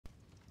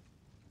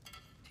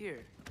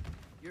Tyr,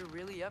 you're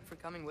really up for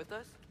coming with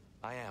us?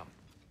 I am.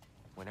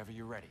 Whenever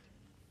you're ready.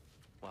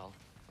 Well,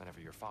 whenever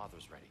your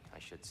father's ready, I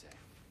should say.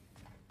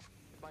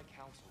 If my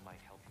counsel might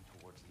help you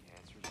towards the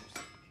answers you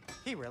seek.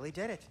 He really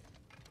did it.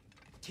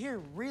 Tyr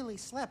really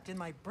slept in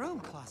my broom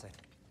closet.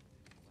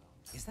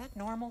 Is that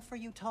normal for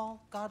you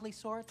tall, godly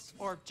sorts?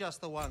 Or just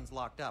the ones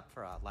locked up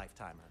for a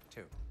lifetime or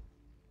two?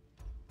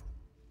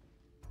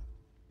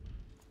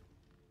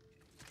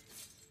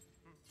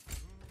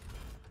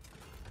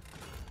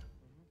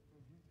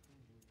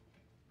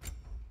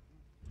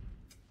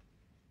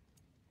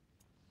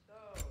 So,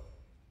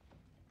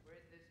 where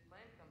did this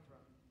plan come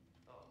from?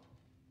 Oh,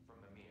 from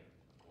Mimir,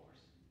 of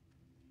course.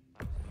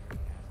 I was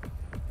merely asking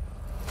him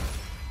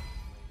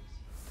to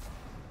see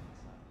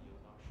inside the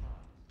Yilnar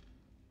shrines.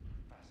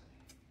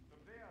 Fascinating.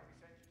 From there, we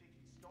set to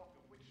taking stock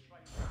of which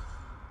shrine was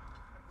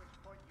at which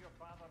point your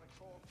father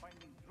recalled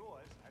finding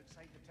drawers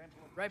outside the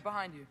temple of... Right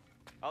behind you.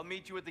 I'll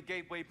meet you at the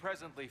gateway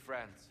presently,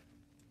 friends.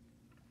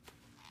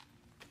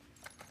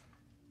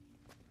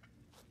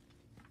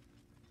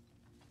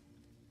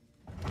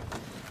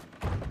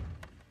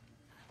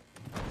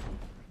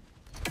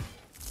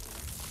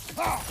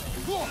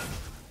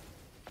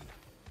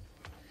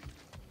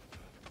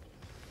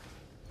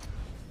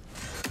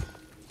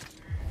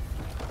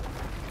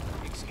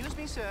 Excuse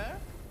me, sir.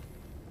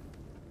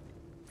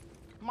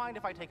 Mind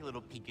if I take a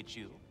little peek at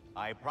you?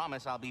 I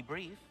promise I'll be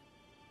brief.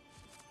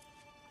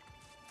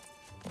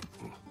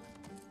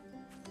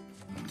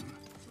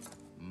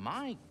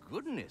 My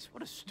goodness,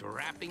 what a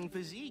strapping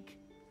physique.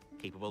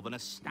 Capable of an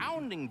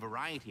astounding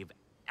variety of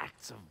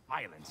acts of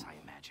violence, I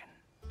imagine.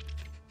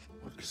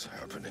 What is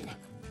happening?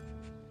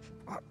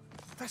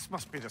 This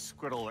must be the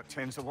squirrel that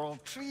tends the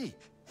world tree.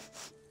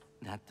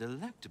 That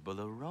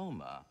delectable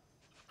aroma.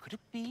 Could it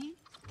be?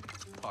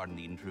 Pardon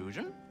the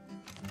intrusion.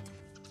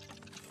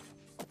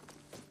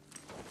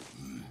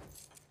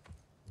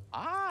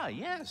 Ah,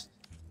 yes.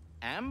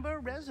 Amber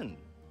resin.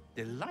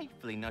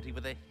 Delightfully nutty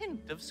with a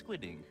hint of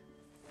squid ink.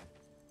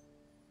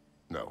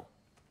 No.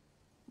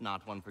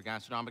 Not one for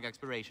gastronomic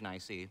exploration, I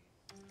see.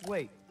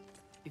 Wait,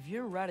 if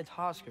you're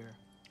Ratatosker,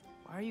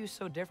 why are you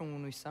so different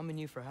when we summon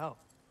you for help?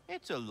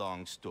 It's a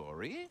long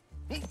story.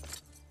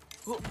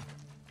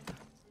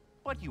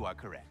 But you are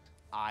correct.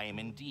 I am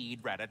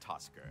indeed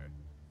Ratatosker.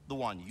 The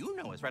one you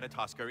know as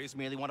Ratatosker is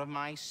merely one of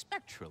my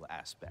spectral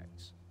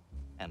aspects.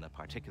 And a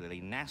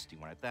particularly nasty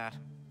one at that.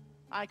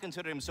 I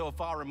consider him so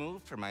far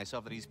removed from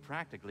myself that he's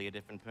practically a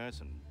different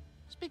person.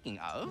 Speaking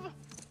of...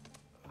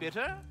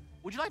 Bitter,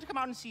 would you like to come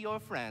out and see your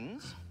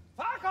friends?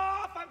 Fuck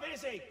off! I'm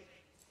busy!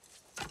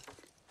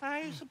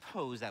 I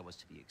suppose that was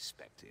to be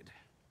expected.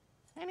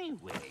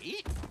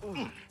 Anyway...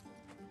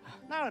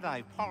 Now that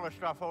I've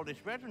polished off all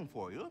this resin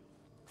for you,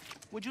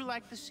 would you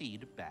like the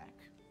seed back?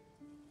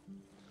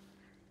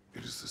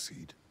 It is the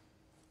seed.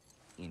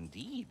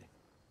 Indeed.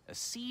 A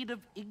seed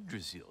of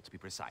Yggdrasil, to be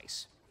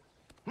precise.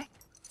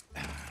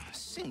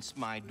 Since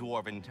my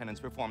dwarven tenants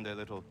performed their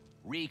little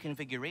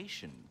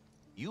reconfiguration,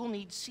 you'll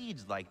need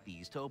seeds like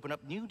these to open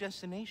up new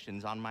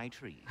destinations on my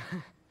tree.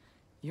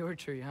 Your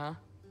tree, huh?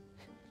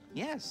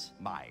 Yes,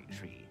 my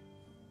tree.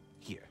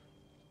 Here,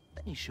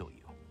 let me show you.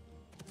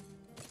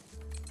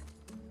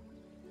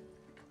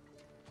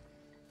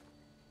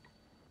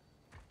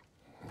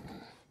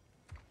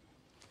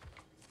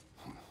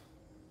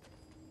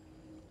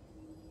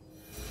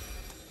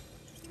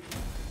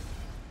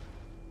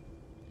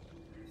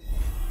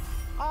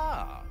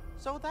 Ah,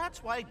 so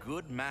that's why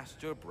good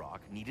Master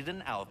Brock needed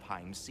an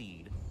Alpine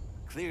seed.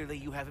 Clearly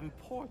you have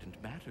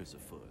important matters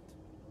afoot.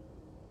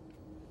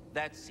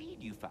 That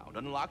seed you found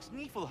unlocks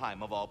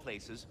Niflheim of all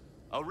places,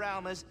 a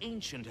realm as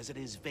ancient as it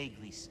is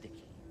vaguely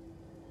sticky.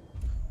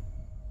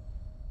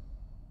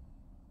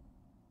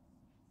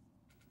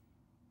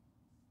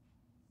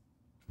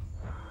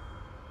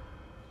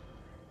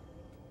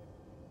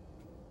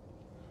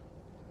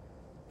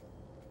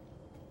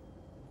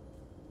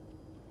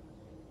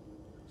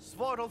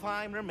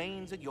 Svartalfheim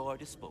remains at your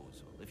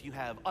disposal if you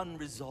have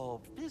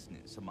unresolved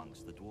business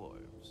amongst the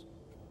dwarves.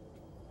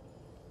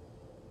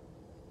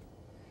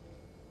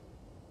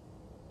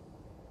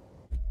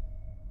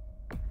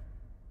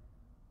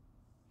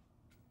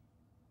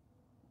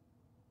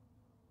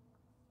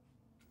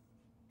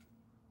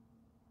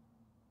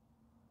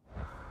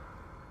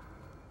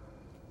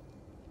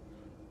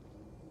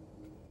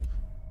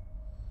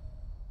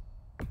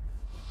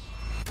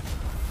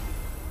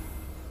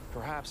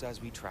 Perhaps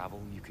as we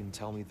travel, you can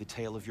tell me the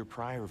tale of your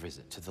prior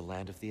visit to the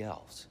land of the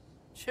elves.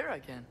 Sure I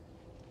can.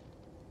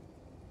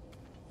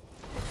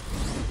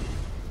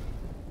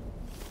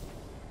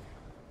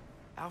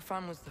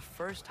 Alfheim was the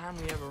first time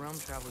we ever realm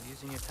traveled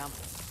using your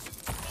temple.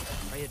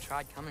 Freya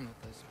tried coming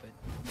with us, but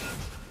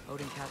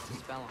Odin cast a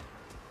spell on her.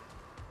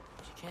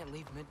 She can't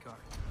leave Midgard.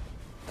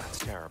 That's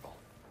terrible.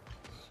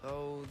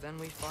 So then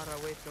we fought our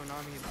way through an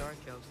army of dark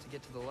elves to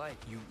get to the light.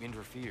 You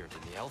interfered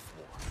in the elf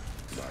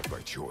war. Not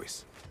by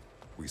choice.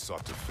 We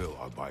sought to fill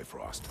our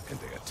Bifrost, and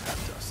they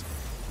attacked us.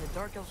 And the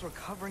dark elves were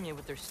covering it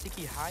with their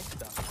sticky hide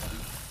stuff.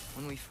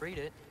 When we freed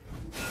it,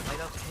 light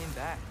elves came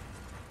back.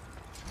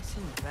 It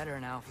seemed better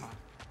in Alpha.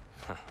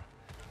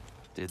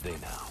 Did they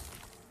now?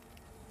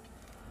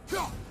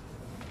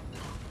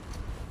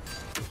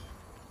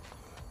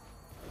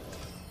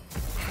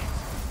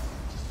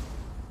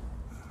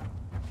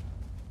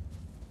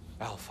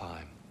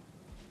 Alfheim.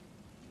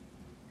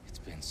 It's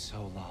been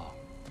so long.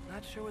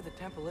 Not sure where the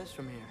temple is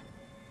from here,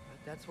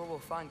 but that's where we'll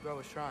find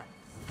Groa's shrine.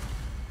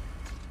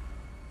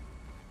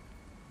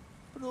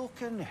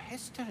 Broken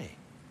history.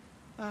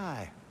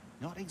 Aye,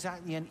 not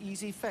exactly an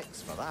easy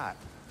fix for that.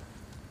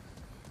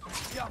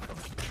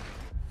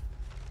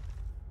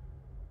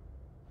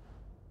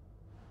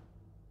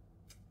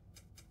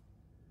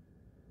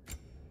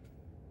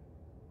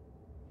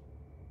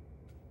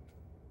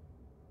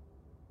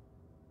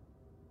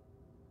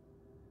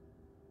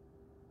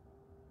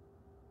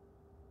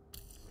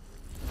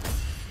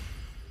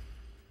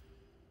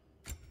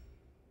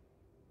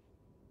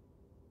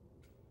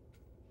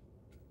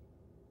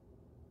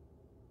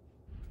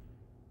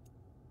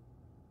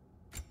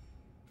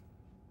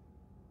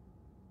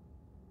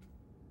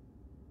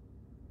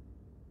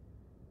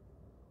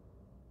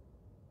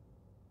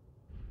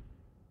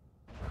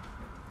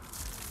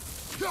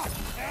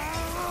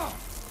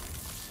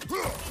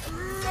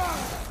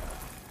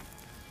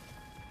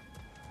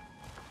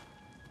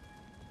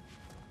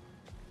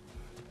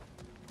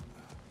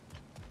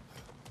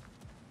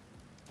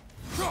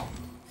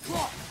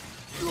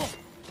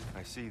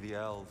 I see the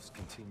elves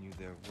continue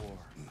their war.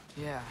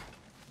 Yeah,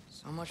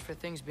 so much for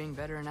things being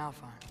better in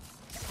Alfheim.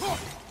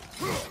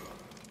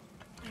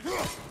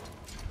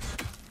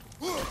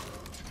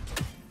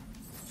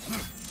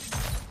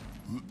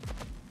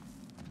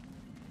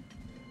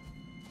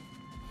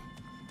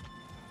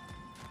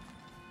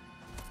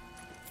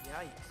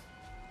 Yikes.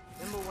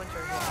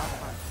 Winter hit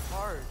Alfheim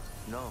hard.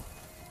 No.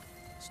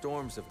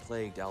 Storms have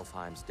plagued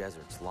Alfheim's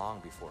deserts long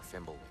before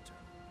Fimbulwinter.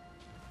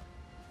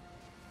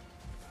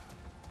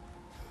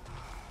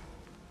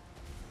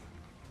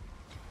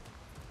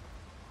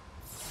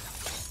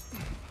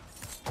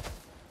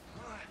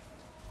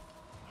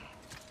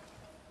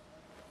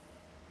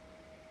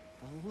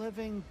 A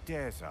living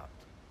desert.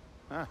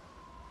 Huh.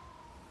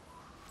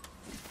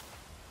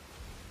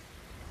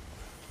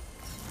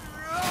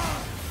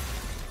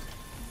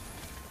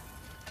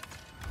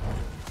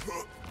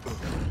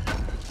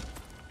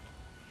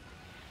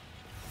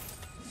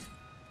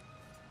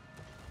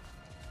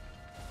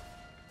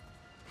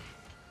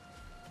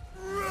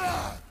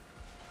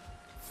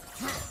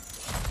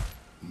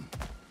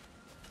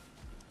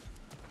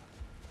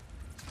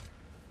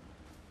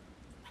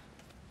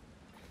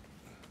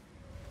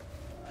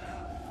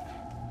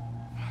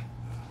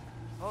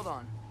 Hold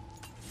on.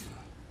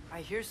 I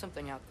hear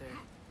something out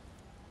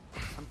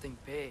there. Something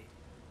big.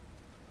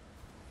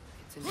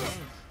 It's insane.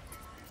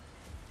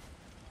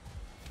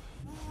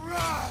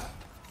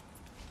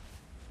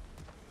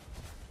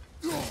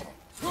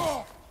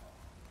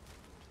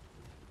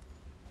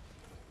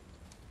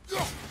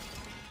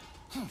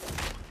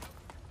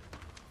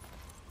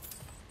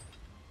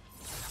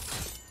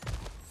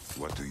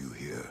 What do you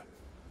hear?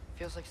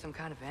 Feels like some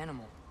kind of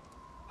animal.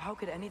 How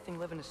could anything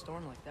live in a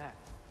storm like that?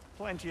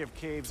 Plenty of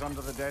caves under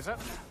the desert.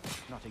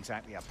 Not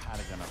exactly a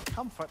paragon of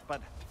comfort,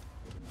 but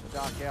the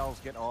Dark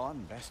Elves get on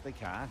best they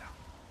can.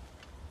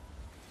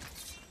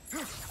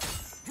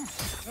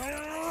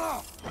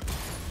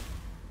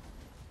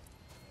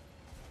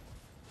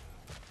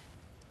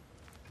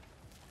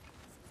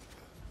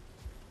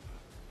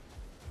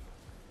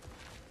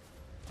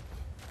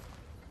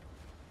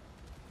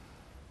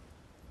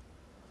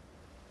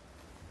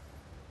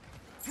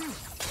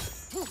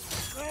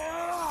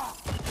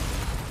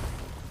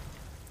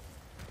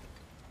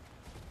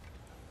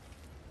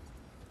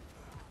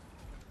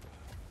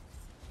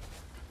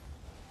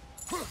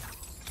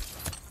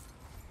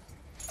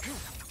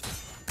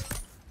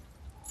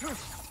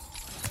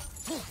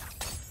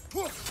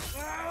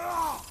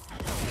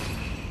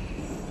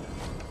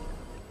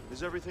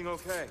 Is everything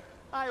okay?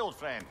 Aye, old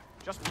friend.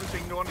 Just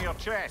looping no near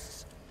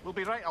chests. We'll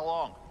be right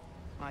along.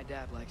 My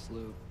dad likes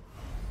loot.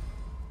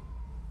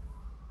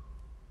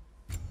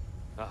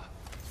 Ah,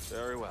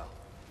 very well.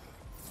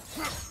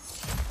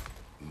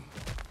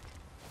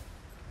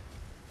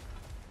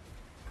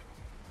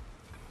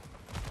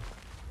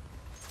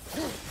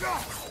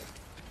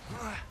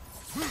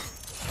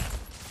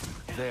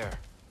 There,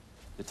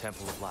 the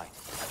Temple of Light.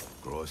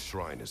 Groa's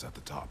shrine is at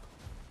the top.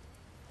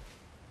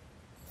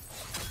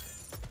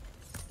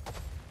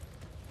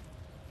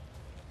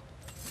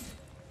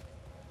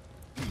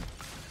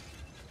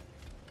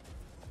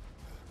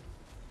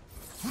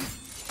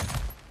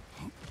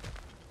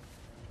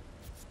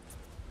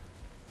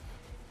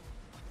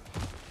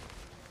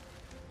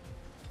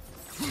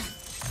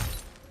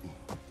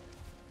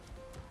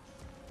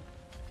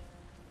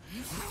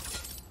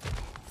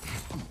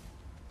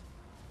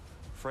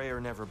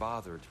 Freyr never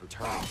bothered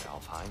returning to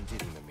Alfheim,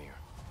 did he, Mimir?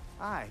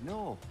 Aye,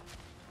 no.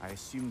 I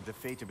assumed the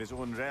fate of his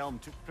own realm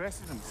took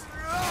precedence.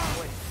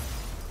 Wait,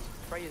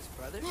 Freya's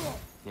brother?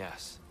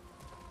 Yes.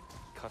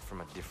 Cut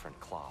from a different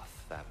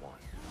cloth, that one.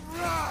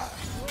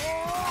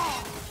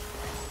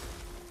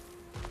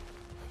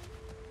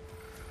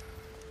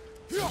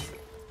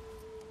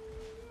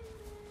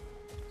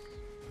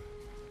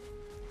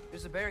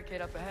 There's a barricade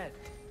up ahead.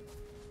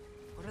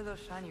 What are those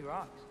shiny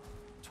rocks?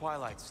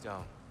 Twilight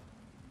Stone.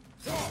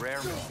 A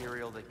rare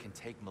material that can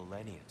take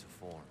millennia to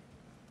form.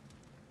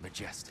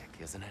 Majestic,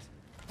 isn't it?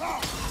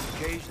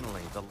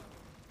 Occasionally, the...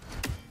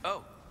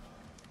 Oh!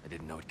 I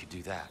didn't know it could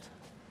do that.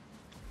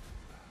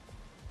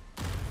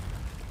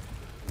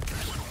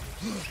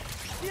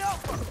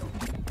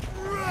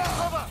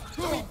 Cover!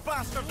 You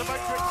bastards about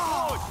to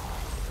explode!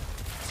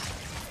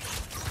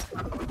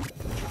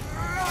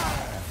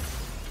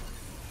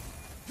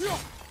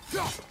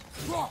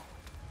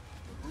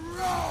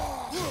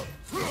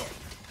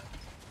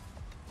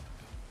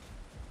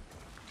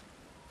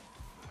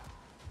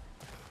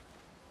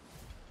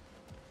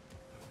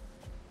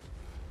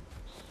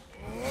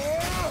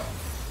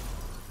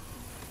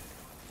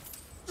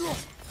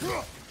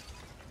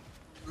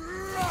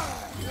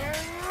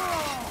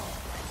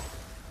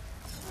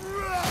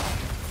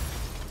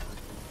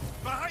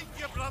 Behind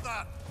you,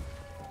 brother!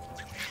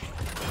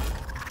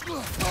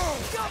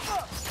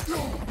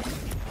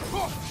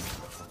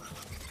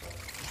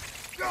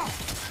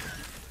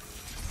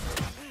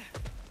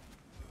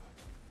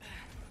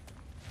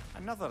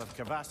 Another of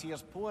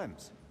Cavassier's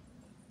poems.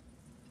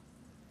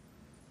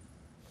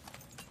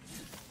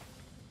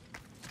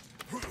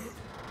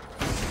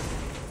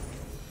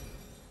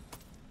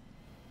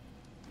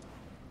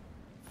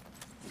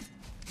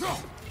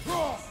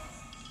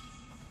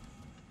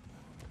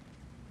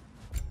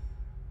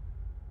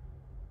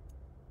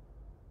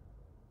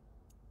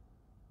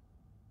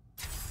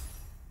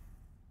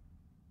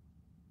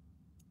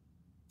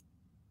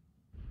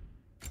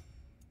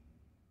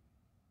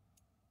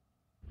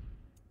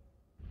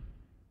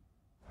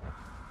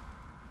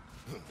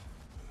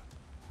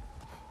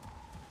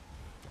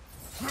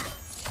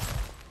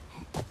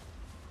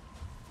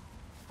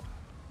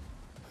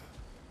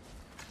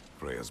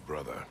 Freya's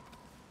brother.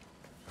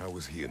 How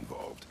was he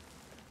involved?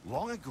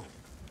 Long ago,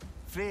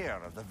 Freyr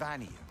of the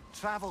Vanir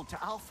traveled to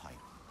Alfheim,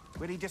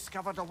 where he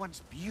discovered a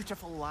once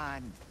beautiful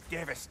land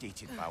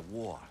devastated by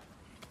war.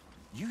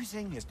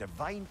 Using his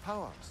divine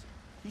powers,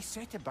 he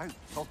set about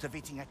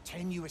cultivating a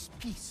tenuous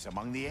peace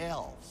among the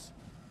elves.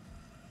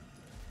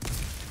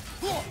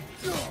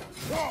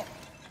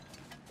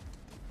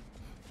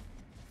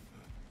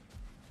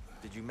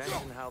 Did you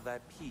mention how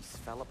that piece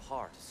fell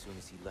apart as soon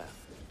as he left?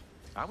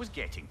 I was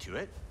getting to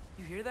it.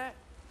 You hear that?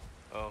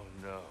 Oh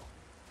no.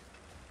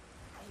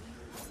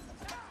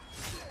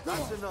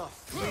 That's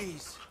enough,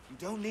 please. You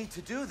don't need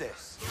to do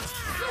this.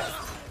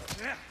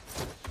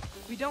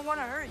 We don't want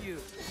to hurt you.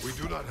 We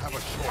do not have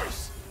a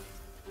choice.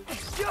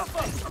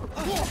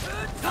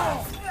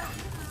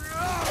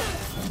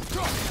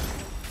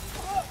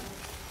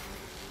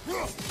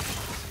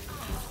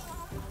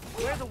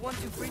 We're the ones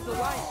who breathe the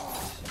light.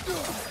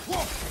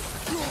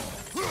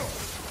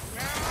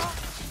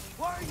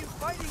 Why are you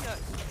fighting us?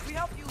 We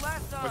helped you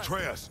last time.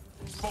 Atreus,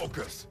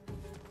 focus.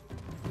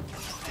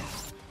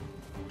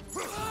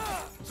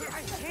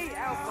 I hate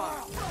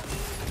Alpha.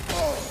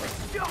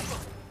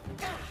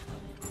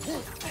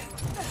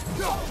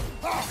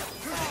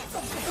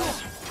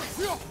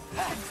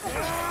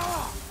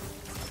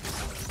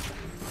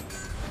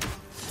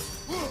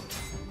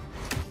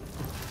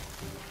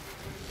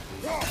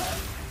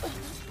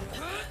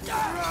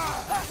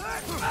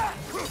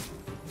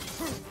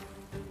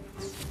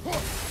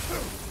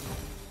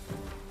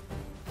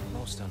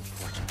 Most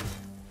unfortunate.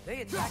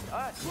 They attacked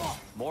us.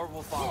 More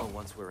will follow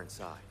once we're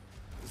inside.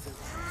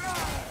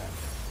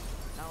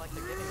 Not like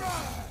they're giving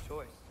us a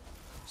choice.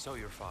 So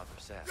your father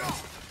said.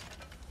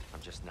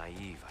 I'm just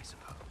naive, I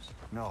suppose.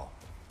 No.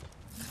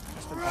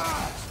 Just a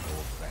badass,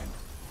 old friend.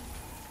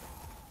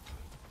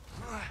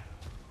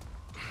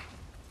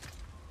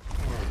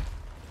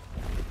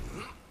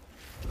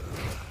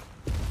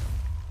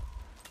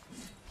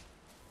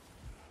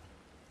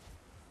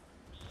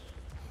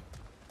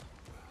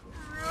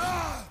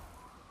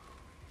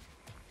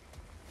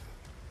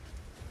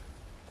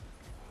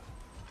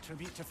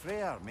 Tribute to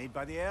Freyr, made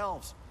by the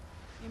elves.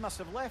 He must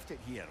have left it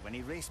here when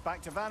he raced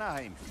back to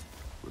Vanaheim.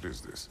 What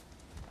is this?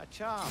 A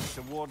charm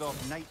to ward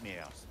off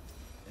nightmares.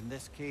 In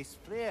this case,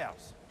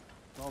 Freyr's.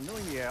 Well,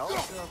 knowing the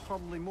elves, there are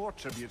probably more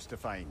tributes to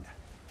find.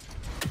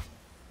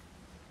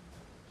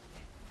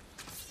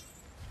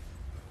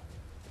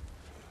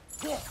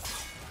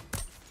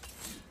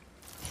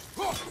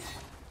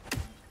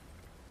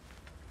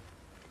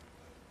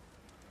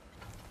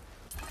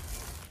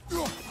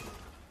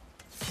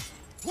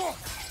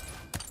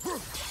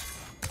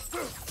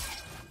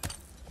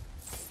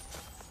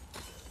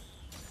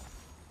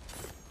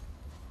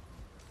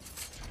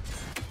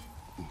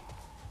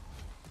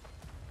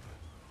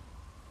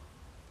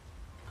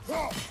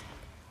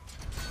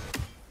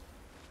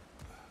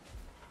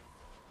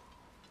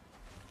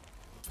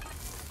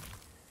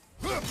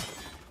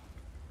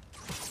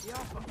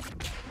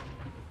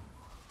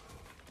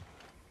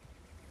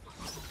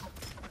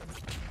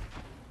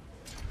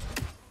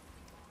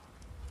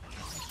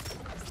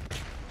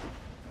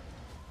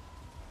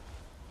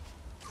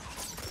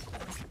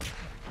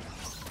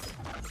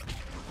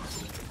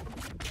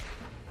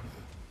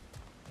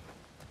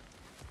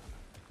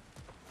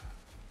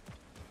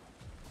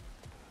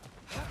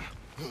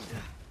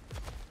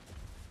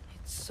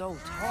 so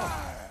tall.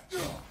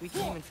 We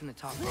came in from the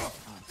top last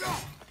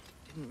time.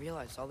 Didn't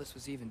realize all this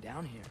was even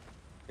down here.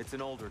 It's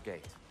an older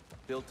gate,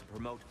 built to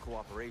promote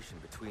cooperation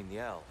between the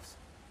elves.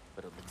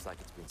 But it looks like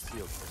it's been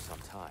sealed for some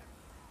time.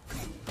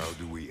 How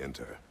do we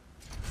enter?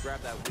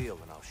 Grab that wheel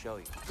and I'll show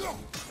you.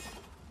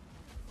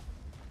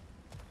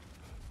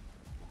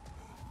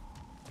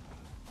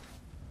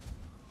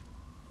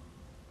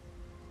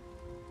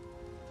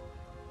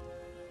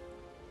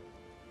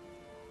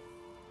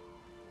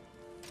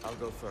 I'll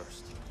go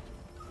first.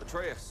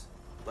 Atreus,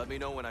 let me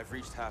know when I've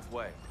reached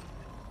halfway.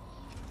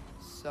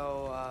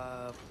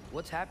 So,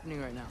 what's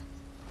happening right now?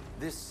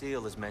 This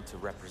seal is meant to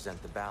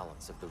represent the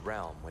balance of the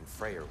realm when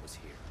Freyr was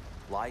here.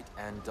 Light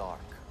and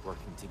dark,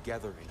 working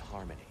together in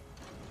harmony.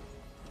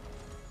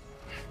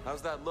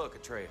 How's that look,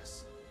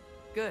 Atreus?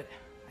 Good,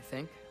 I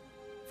think.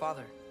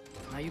 Father,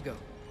 now you go.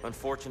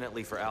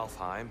 Unfortunately for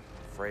Alfheim,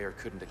 Freyr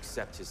couldn't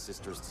accept his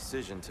sister's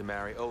decision to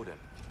marry Odin.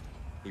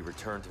 He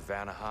returned to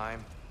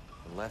Vanaheim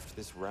and left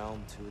this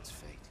realm to its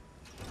fate.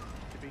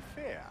 To be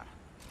fair,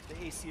 the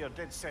Aesir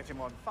did set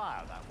him on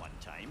fire that one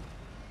time.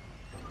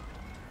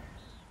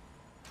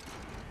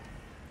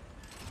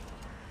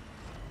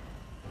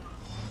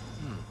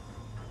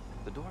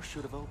 The door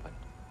should have opened.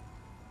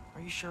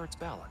 Are you sure it's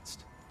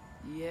balanced?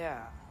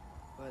 Yeah,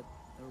 but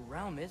the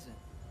realm isn't.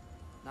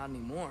 Not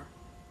anymore.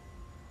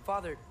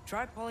 Father,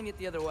 try pulling it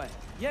the other way.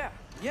 Yeah!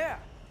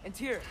 And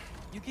Tyr,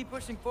 you keep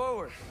pushing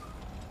forward.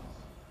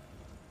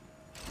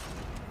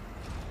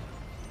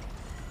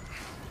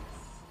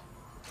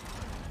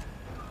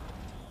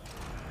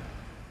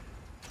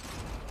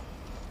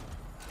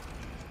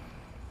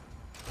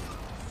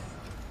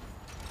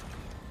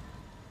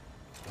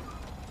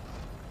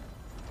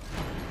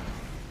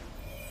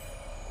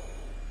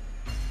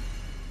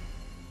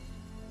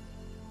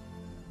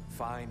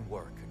 Fine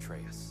work,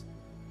 Atreus.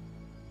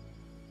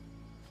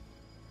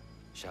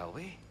 Shall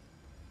we?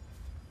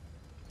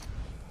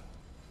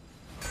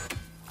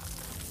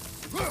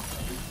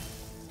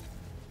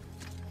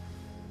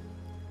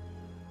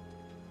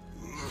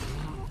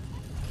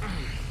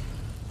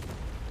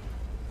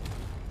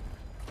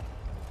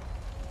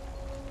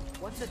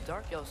 What's a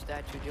Dark Elf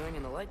statue doing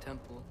in the Light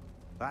Temple?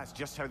 That's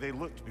just how they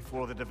looked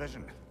before the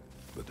division.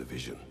 The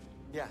division.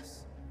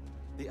 Yes.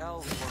 The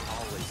elves weren't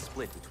always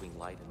split between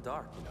light and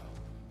dark, you know.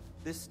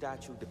 This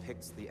statue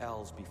depicts the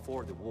elves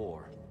before the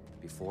war,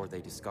 before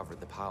they discovered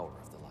the power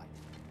of the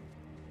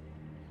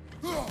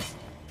light.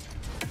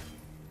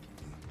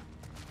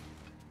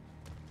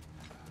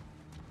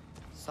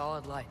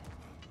 Solid light.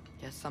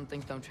 Guess some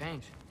things don't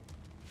change.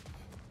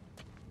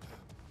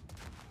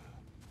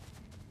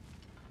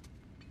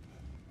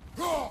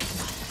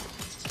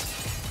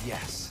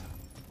 Yes.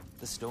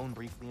 The stone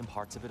briefly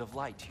imparts a bit of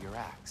light to your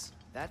axe.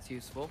 That's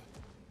useful.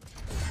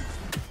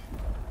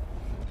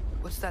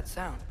 What's that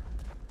sound?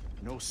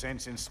 No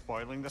sense in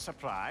spoiling the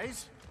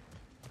surprise.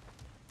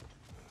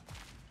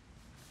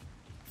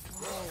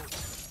 Whoa!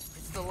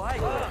 It's the light!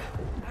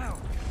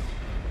 Ow!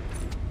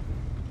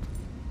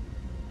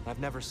 I've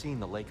never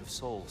seen the Lake of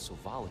Souls so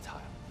volatile.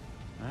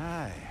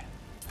 Aye.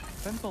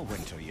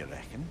 Winter, you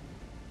reckon?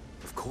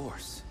 Of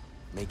course.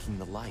 Making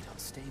the light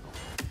unstable.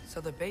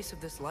 So the base of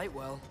this light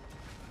well,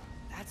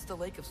 that's the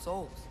Lake of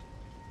Souls.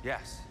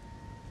 Yes.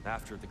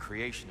 After the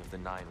creation of the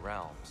 9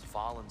 realms,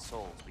 fallen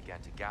souls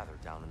began to gather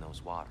down in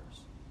those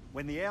waters.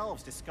 When the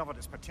elves discovered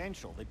its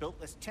potential, they built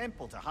this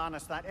temple to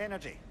harness that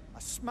energy. A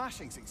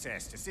smashing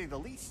success, to say the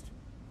least.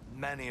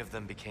 Many of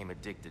them became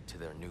addicted to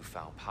their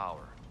newfound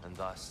power, and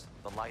thus,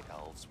 the Light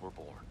Elves were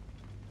born.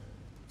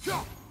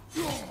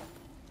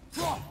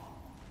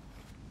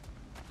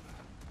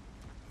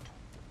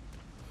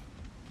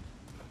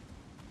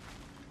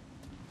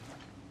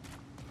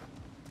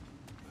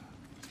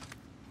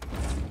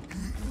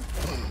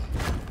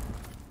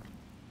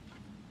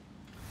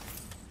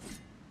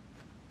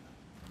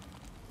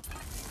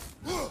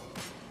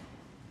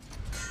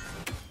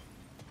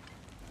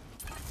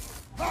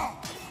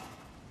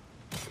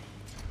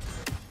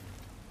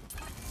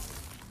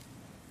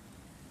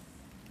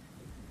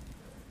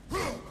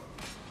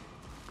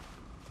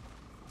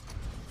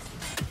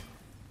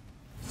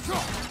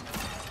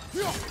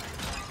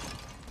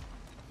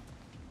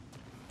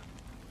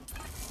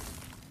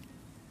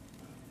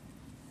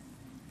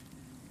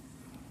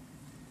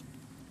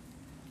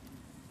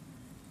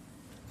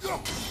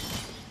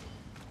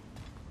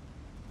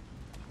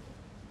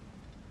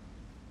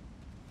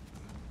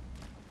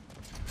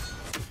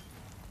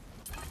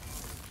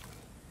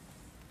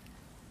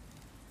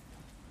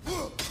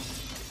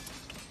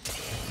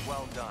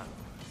 Well done.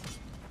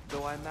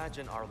 Though I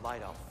imagine our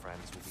Light Elf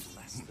friends will be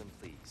less than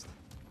pleased.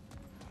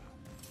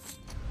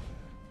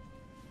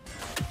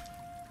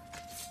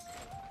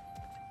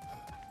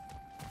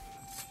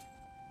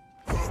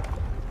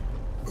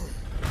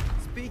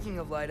 Speaking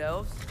of Light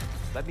Elves...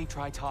 Let me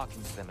try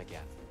talking to them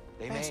again.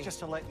 They Best may... just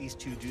to let these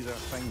two do their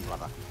thing,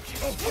 brother.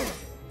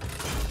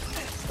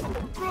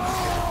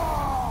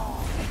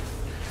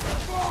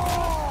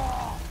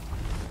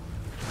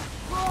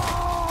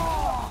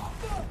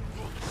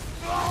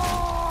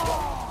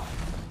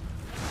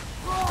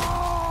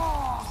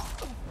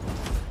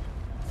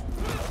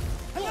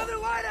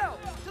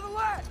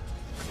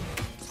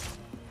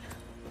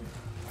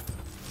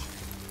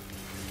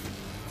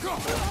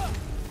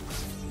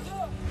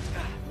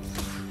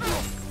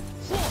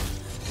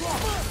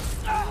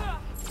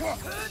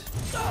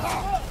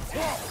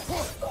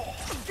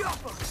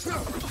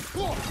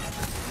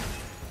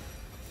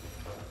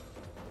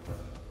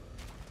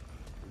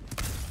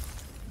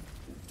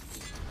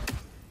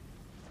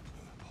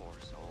 Poor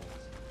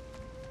souls.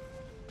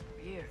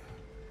 Weird.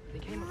 They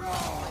came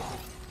across the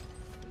bridge.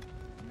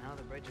 Now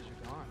the bridges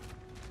are gone.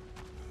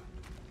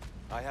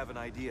 I have an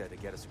idea to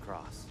get us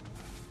across.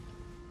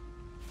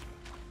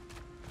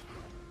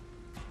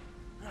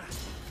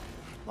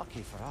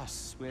 Lucky for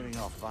us, swearing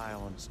off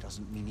violence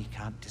doesn't mean he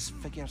can't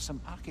disfigure some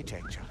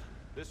architecture.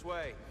 This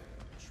way.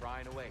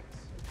 Shrine awaits.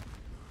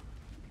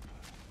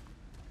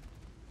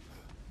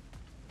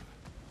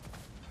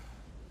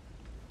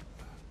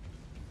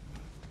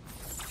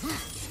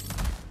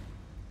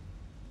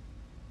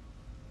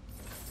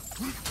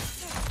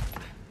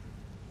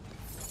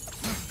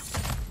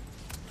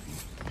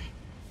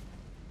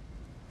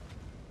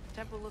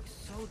 Temple looks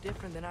so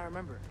different than I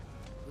remember.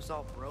 It was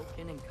all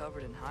broken and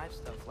covered in hive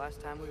stuff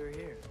last time we were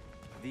here.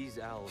 These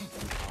elves use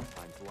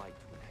Alpine's light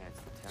to enhance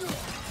the temple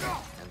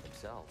and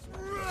themselves.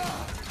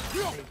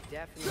 They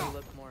definitely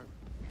look more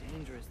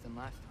dangerous than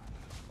last time.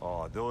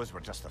 Oh, those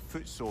were just the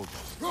foot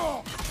soldiers.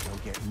 They'll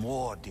get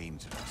more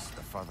dangerous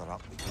the further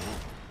up we go.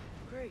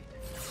 Great.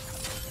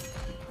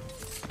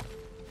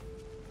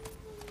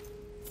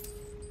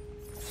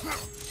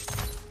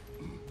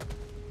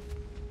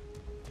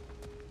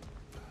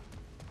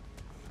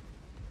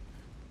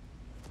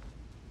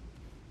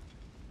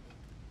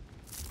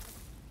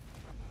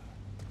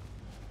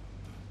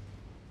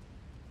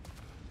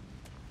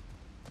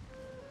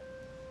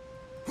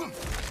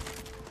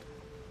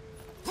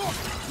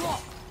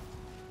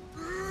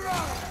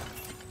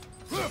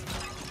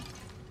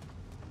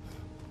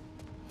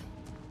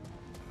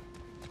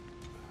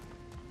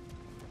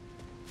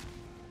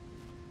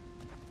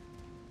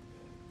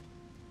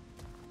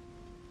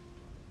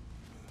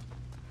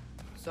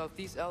 So if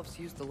these elves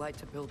use the light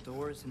to build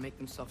doors and make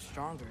themselves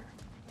stronger,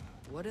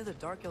 what do the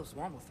Dark Elves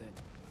want with it?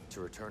 To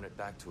return it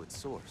back to its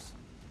source.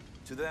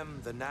 To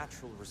them, the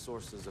natural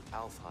resources of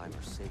Alfheim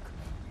are sacred,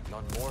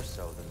 none more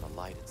so than the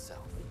light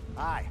itself.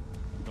 Aye,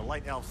 the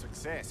Light Elf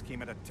success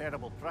came at a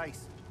terrible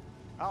price.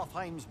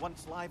 Alfheim's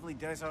once lively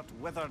desert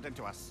withered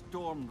into a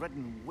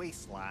storm-ridden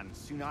wasteland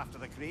soon after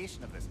the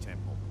creation of this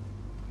temple.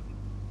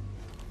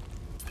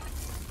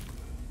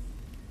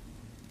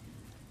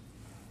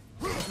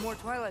 There's more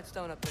Twilight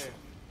Stone up there.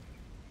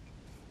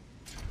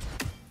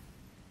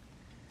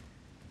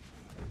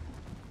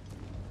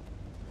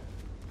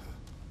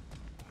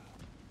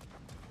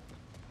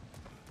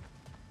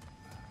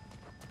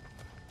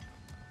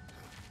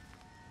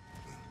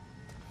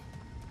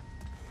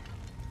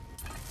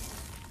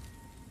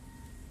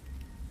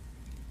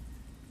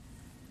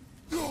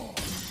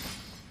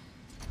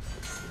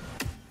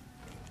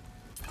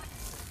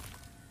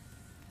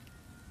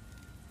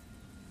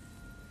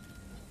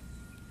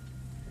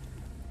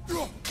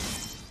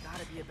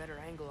 Gotta be a better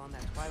angle on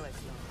that Twilight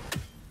Stone.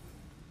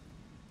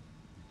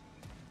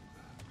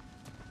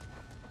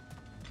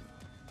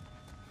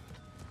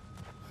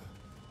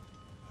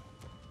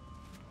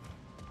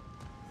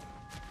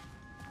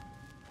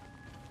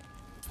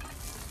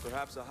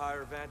 Perhaps a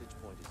higher vantage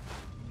point is...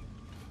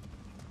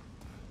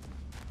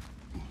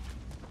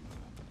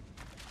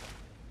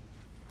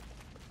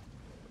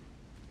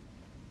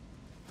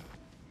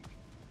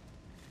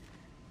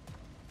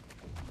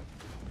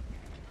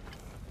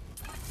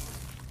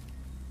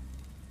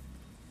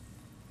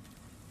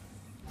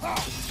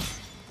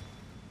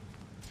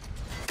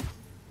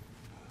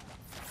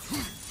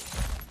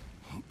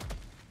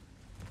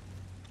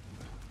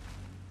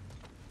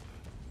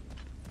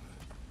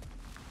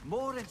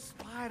 More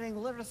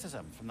inspiring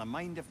lyricism from the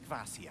mind of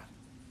Gracia.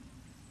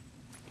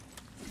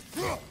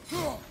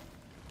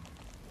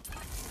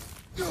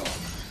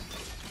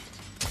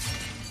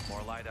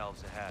 More light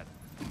elves ahead.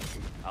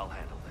 I'll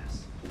handle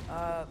this.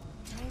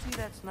 Maybe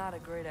that's not a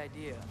great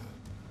idea.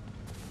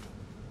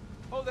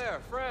 Oh there,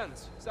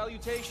 friends.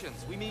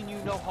 Salutations. We mean you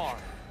no harm.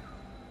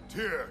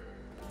 Tyr!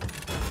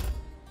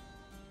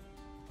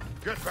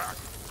 Get back!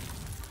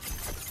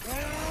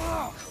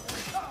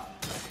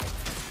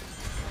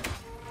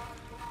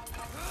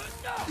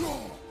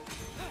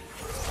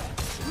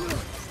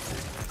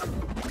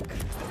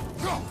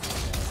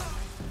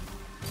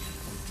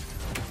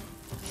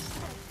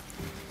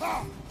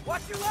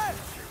 Watch your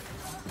left!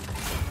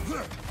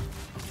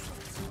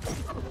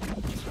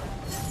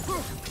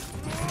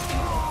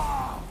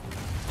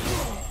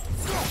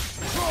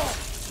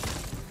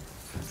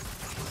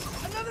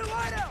 Another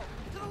light out!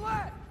 To the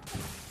left!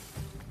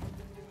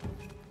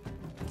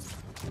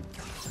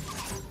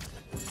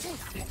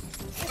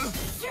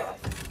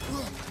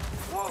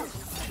 Whoa!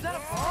 Is that a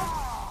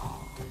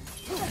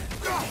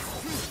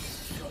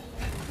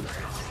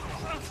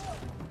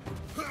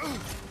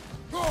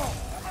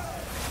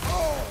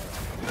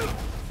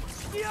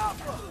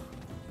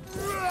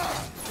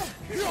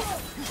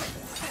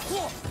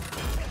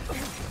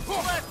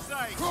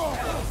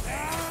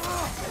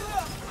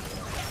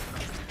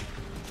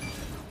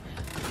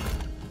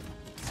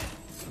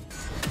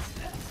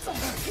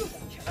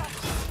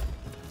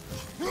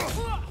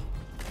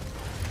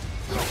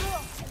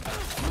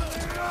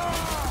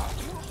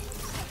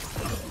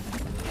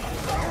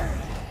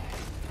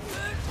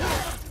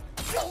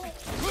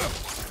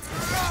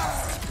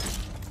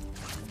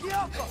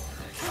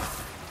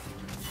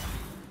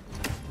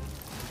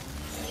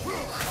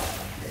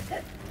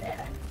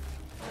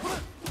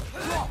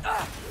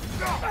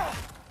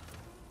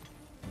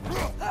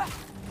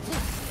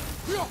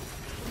At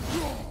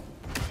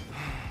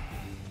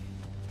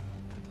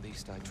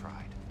least I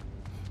tried.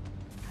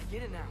 I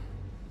get it now.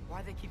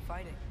 Why they keep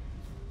fighting.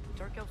 The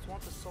Dark Elves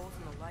want the souls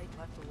in the light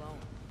left alone.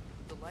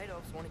 The Light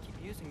Elves want to keep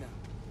using them.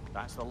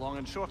 That's the long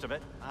and short of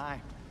it.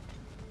 Aye.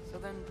 So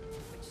then,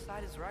 which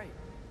side is right?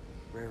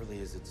 Rarely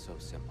is it so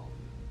simple.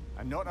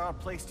 And not our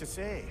place to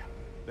say.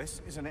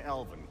 This is an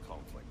elven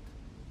conflict.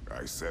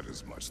 I said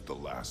as much the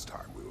last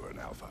time we were in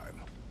Alfheim.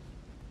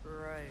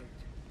 Right.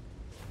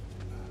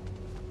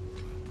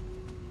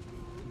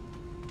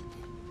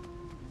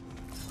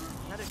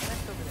 Another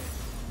chest over there.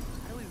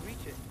 How do we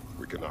reach it?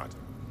 We cannot.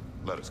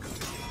 Let us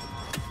continue.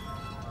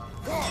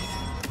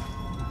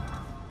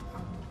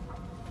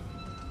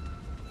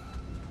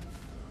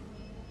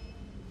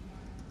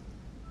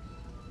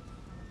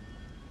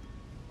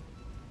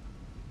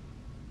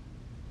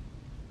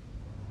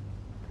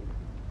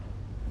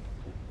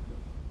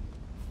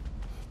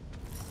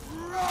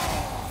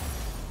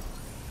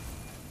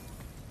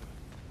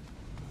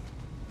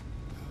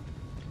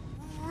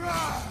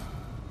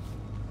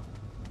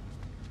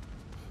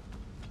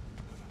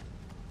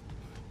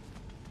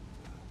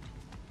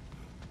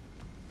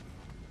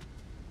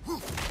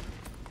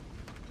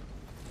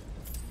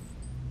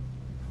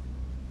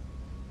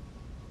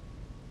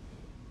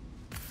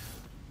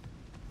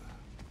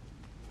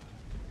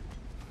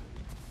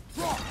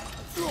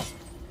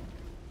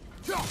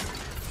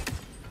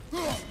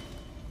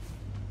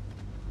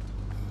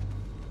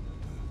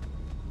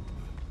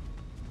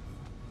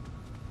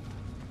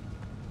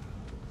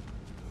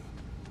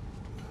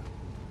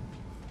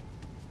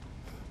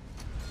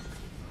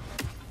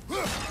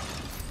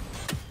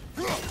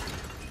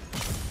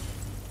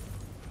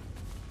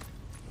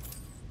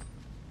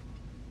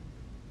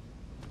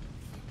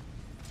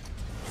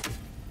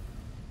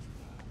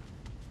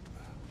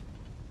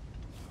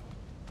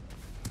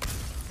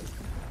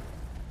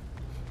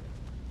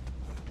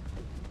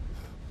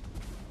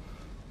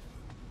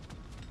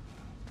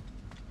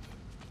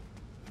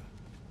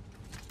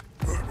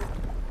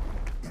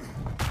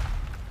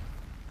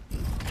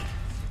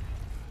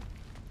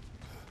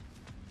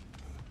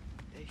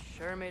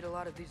 Sure made a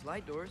lot of these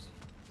light doors.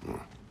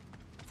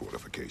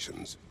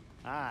 Fortifications.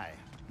 Aye.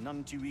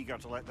 None too eager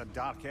to let the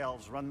Dark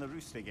Elves run the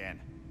roost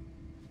again.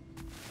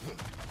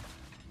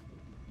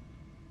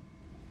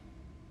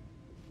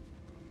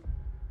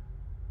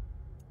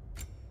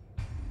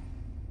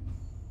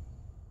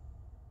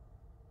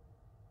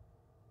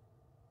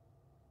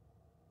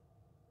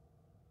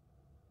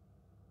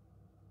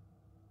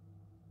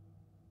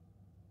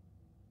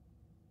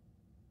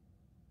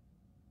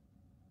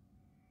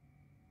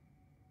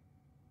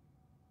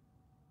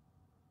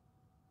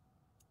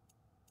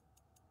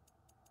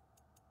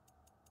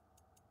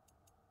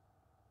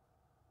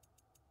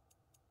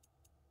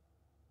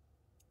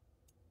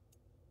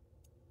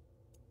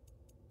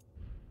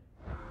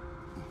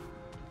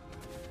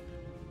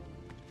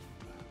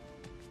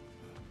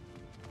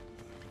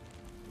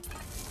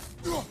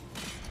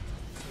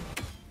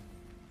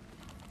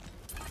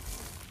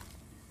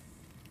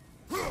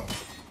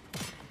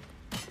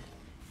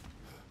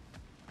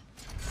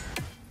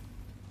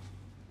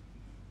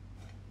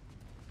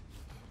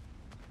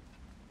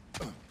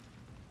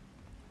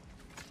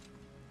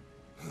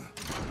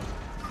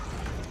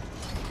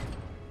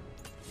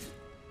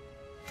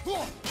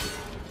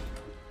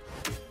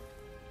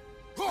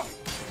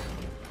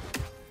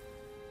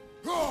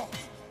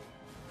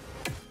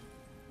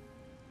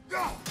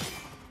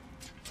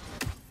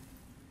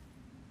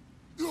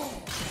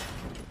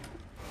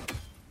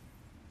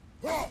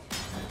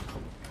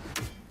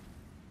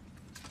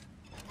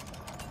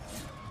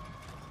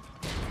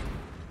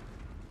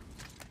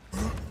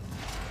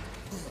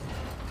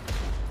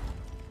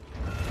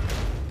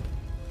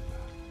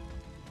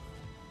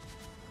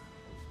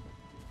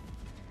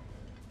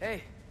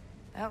 Hey,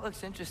 that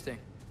looks interesting.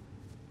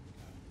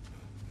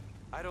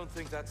 I don't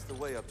think that's the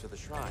way up to the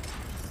shrine.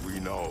 We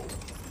know.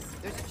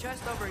 There's a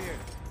chest over here.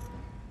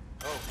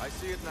 Oh, I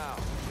see it now.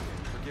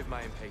 Forgive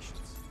my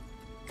impatience.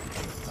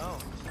 Oh,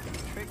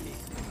 tricky.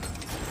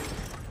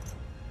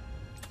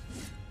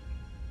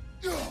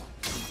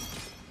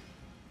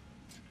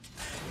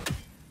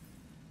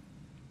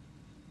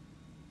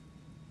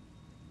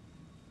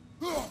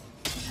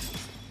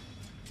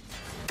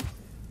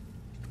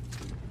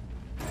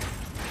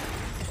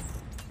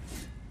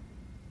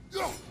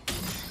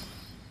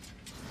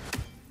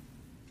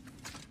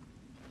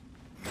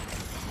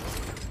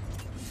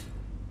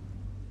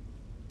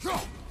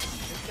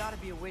 There's gotta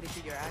be a way to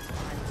get your axe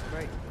behind this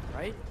crate,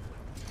 right?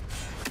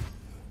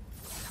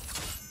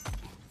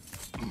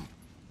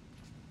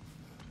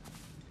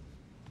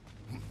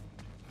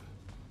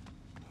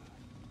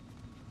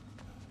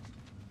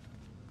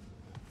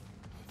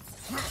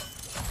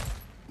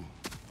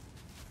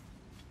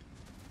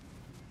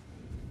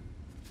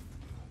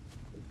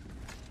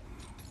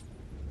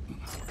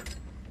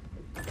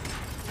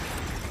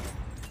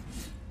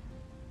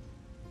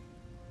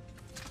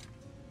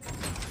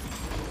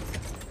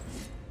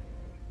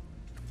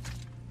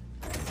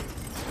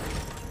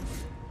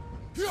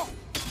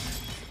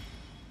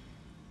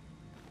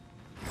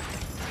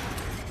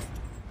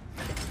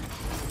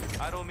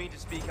 mean to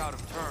speak out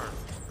of turn,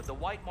 but the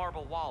white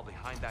marble wall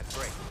behind that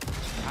grate,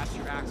 perhaps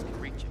your axe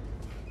can reach it.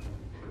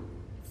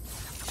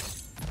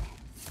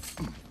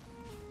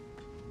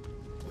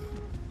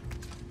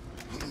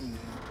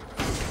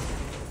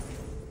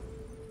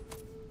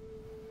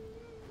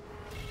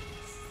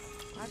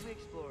 How'd we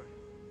explore?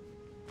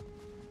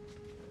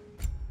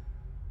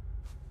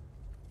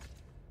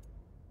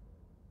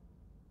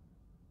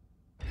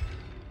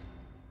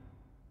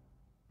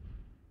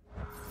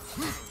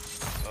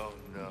 Oh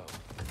no.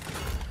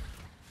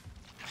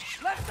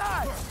 Left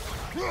side!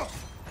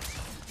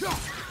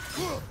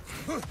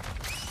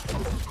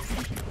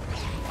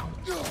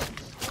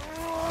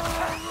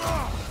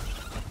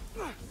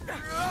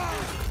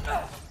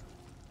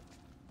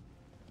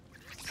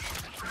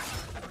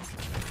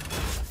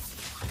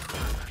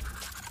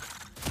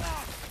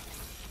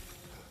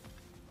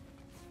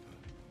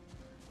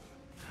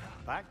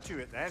 Back to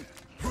it then.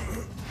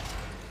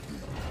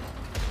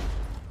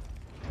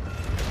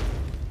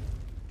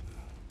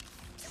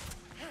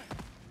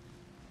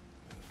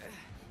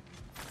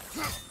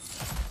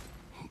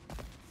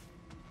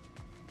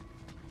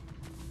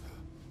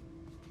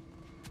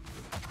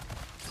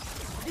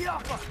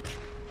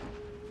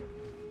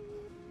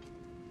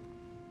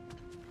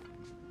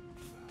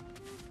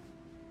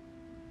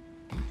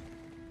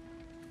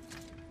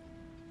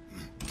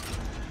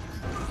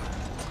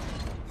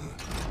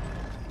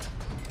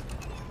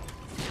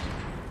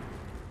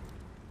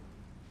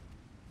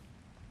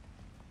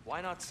 Why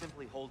not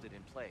simply hold it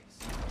in place?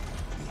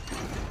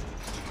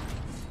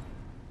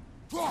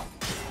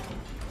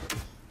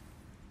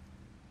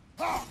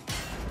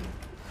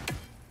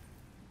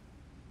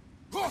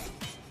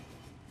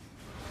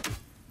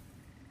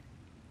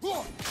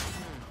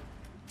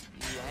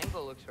 The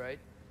angle looks right.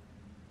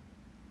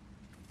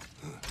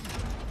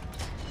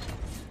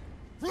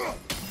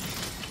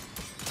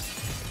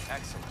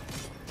 Excellent.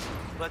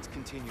 Let's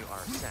continue our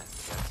ascent,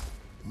 yes?